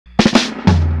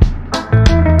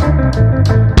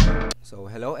So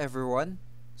hello everyone.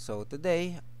 So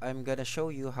today I'm gonna show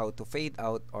you how to fade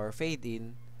out or fade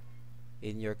in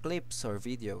your clips or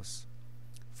videos.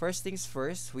 First things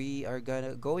first, we are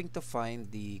going to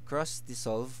find the cross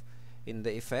dissolve in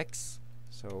the effects.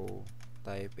 So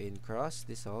type in cross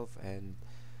dissolve, and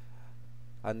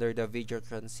under the video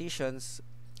transitions,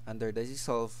 under the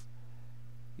dissolve,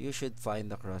 you should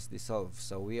find the cross dissolve.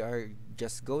 So we are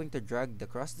just going to drag the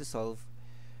cross dissolve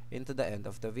into the end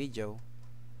of the video,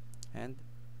 and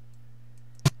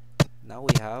now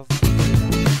we have fade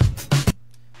out.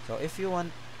 So if you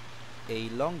want a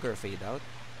longer fade out,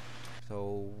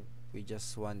 so we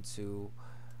just want to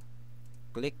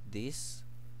click this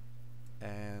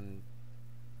and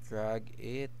drag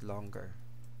it longer.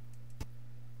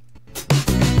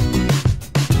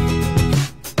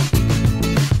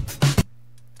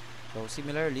 So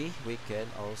similarly, we can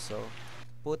also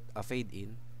put a fade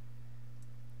in.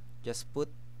 Just put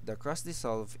the cross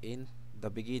dissolve in the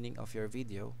beginning of your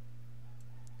video.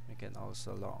 You can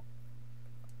also long.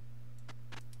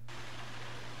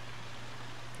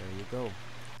 There you go.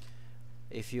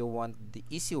 If you want the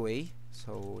easy way,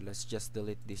 so let's just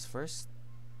delete this first.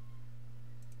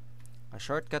 A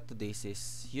shortcut to this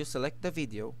is you select the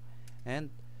video and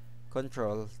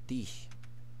Control D.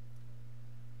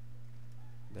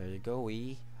 There you go.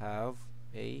 We have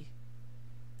a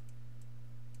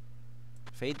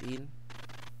fade in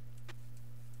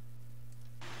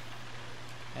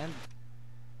and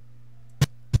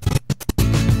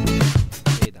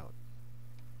fade out.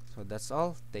 So that's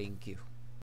all. Thank you.